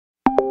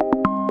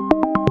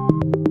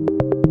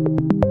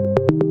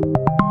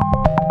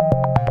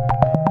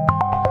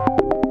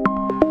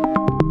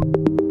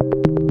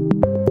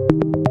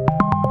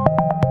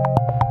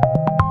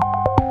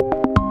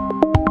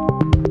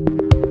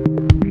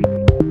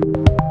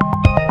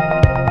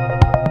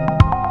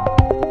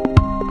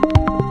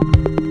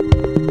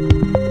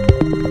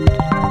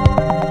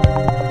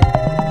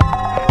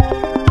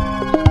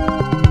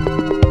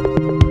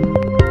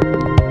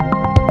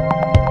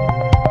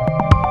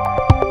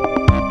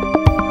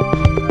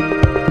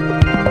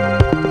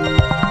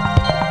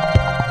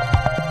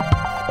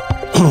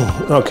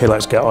Okay,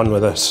 let's get on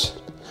with this.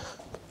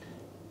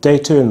 Day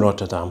 2 in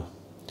Rotterdam.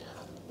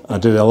 I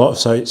did a lot of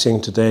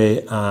sightseeing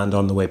today, and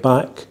on the way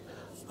back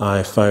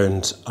I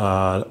found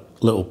a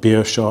little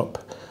beer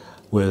shop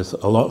with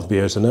a lot of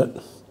beers in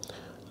it,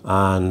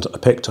 and I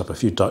picked up a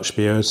few Dutch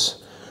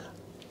beers,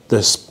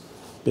 this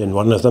being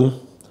one of them.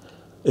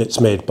 It's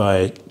made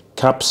by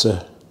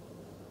Kaapse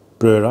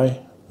brewery,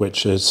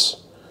 which is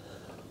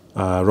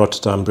a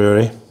Rotterdam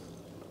brewery,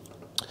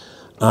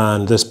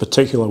 and this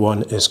particular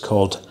one is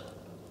called,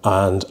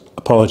 and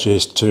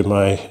apologies to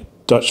my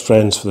Dutch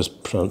friends for this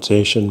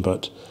pronunciation,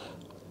 but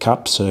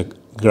Kaapse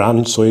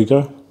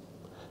Graanzuiger.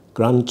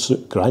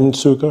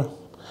 Graanzuiger.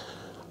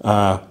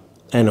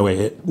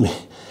 Anyway,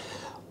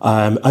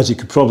 as you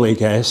could probably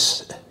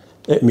guess,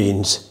 it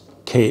means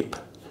Cape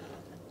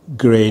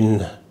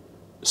grain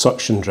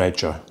suction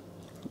dredger.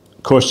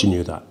 Of course you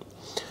knew that.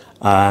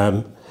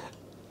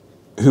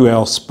 Who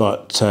else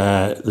but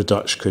the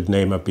Dutch could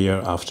name a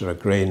beer after a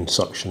grain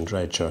suction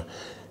dredger?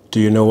 Do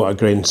you know what a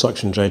grain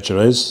suction dredger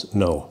is?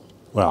 No.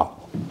 Well,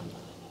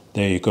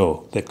 there you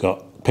go. They've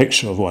got a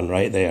picture of one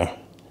right there.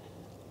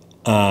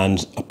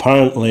 And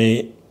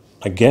apparently,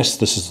 I guess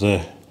this is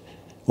the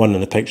one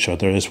in the picture.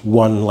 There is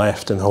one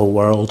left in the whole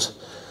world,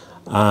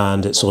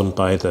 and it's owned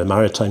by the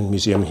Maritime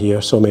Museum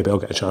here, so maybe I'll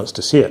get a chance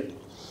to see it, in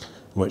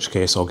which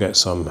case I'll get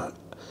some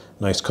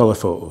nice colour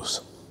photos.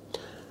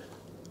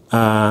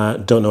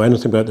 Don't know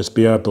anything about this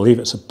beer. I believe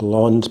it's a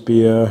blonde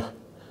beer,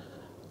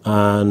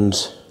 and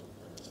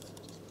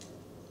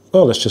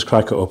well, let's just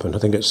crack it open. I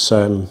think it's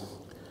 5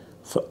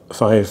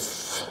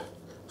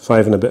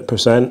 and a bit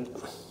percent.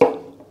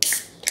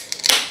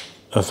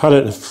 I've had it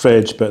in the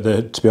fridge, but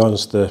to be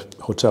honest, the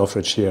hotel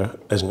fridge here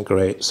isn't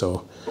great,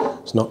 so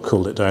it's not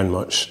cooled it down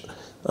much.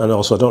 And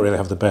also, I don't really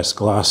have the best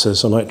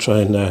glasses. I might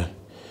try and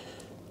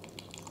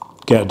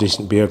get a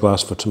decent beer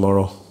glass for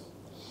tomorrow,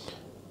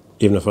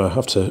 even if I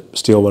have to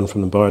steal one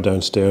from the bar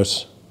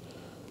downstairs.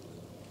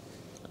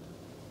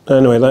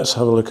 Anyway, let's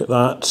have a look at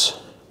that.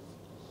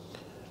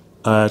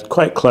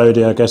 Quite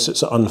cloudy, I guess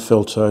it's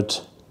unfiltered,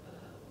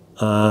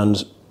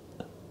 and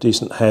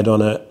decent head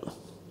on it.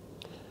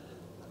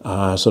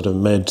 Sort of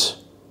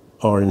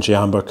mid-orange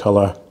amber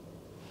colour.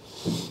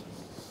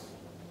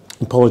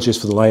 Apologies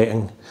for the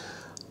lighting.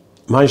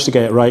 Managed to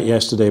get it right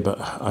yesterday,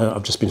 but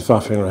I've just been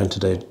faffing around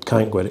today.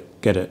 Can't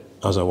get it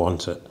as I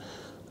want it.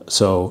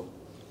 So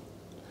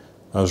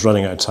I was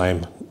running out of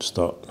time. Just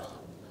thought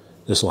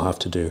this will have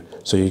to do.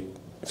 So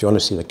if you want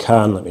to see the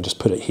can, let me just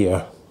put it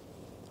here.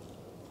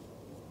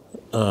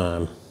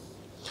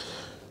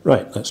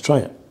 Right, let's try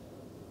it.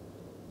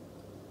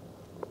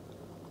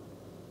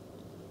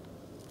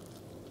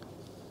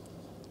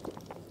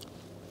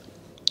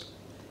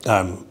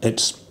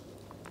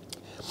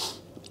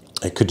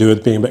 It could do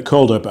with being a bit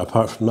colder, but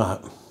apart from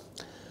that,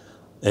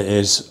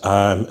 it's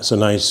a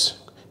nice,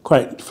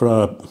 quite for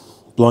a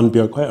blonde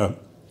beer, quite a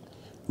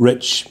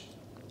rich,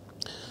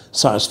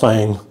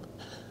 satisfying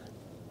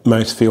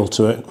mouthfeel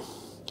to it,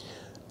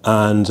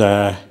 and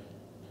yeah,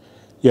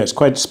 it's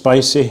quite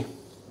spicy.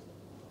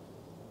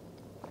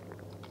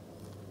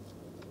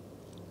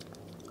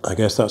 I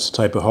guess that's the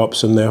type of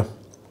hops in there.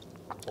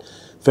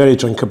 Very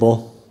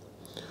drinkable.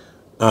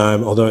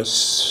 Although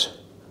it's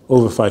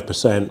over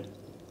 5%,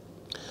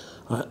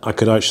 I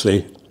could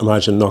actually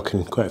imagine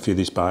knocking quite a few of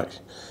these back.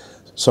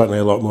 Certainly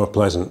a lot more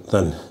pleasant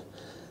than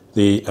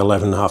the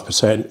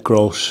 11.5%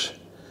 Grolsch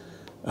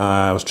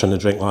I was trying to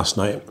drink last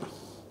night.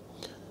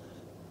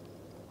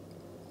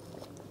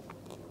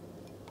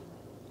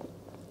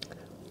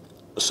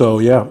 So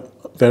yeah,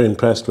 very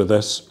impressed with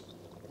this.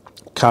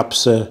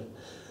 Kaapse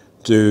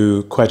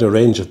do quite a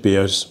range of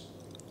beers,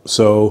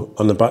 so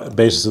on the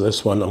basis of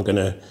this one I'm going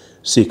to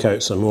seek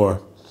out some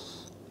more.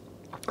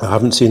 I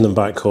haven't seen them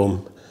back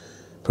home,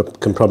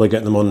 can probably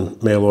get them on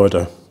mail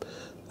order,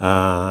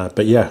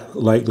 but yeah,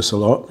 like this a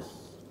lot.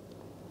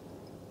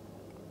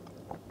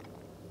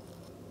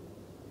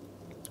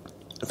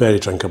 Very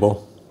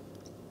drinkable.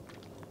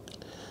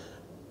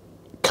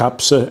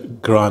 Kaapse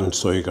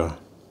Graanzuiger.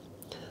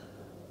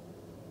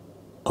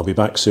 I'll be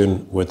back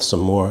soon with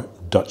some more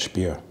Dutch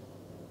beer.